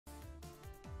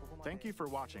Thank you for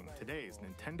watching today's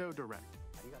Nintendo Direct.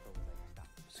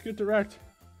 Scoot Direct.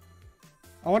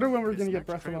 I wonder when we're This gonna get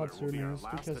next Breath of the Wild trailer 2 will be our news,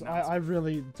 last because I announcement.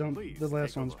 really don't. Please The last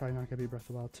take a one's look. probably not gonna be Breath of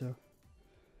the Wild 2.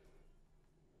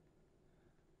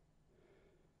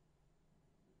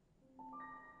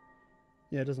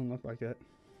 Yeah, it doesn't look like it.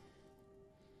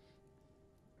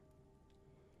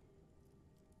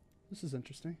 This is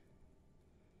interesting.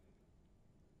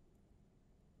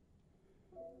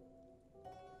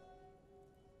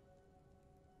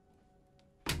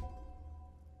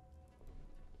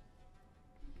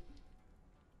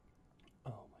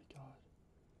 Oh my god.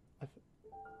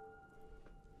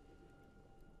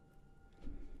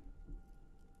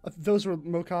 Those were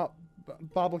Mocop,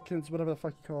 Bobblekins, whatever the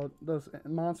fuck you call it. Those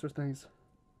monster things.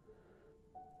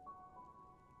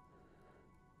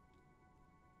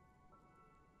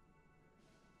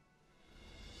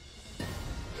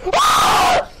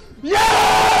 Ah!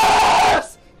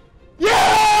 Yes!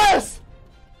 Yes!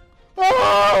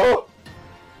 Oh!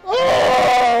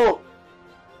 Oh!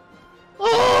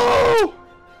 Oh!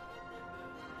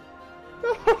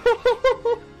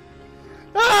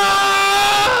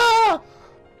 Ah!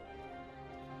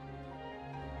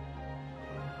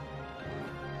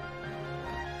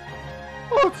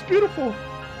 Oh, it's beautiful.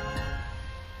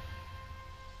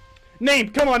 Name,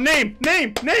 come on, name,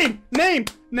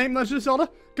 Legend of Zelda.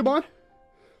 Come on.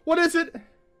 What is it?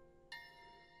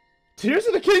 Tears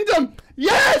of the Kingdom.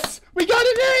 Yes! We got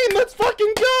a name. Let's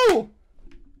fucking go.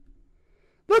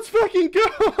 Let's fucking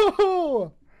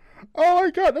go. Oh my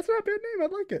god, that's not a bad name. I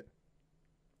like it.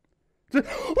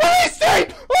 Release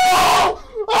date! Oh!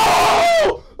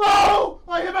 Oh! Oh!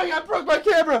 I broke my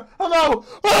camera. Hello.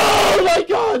 Oh my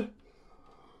god.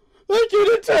 Thank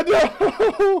you,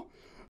 Nintendo.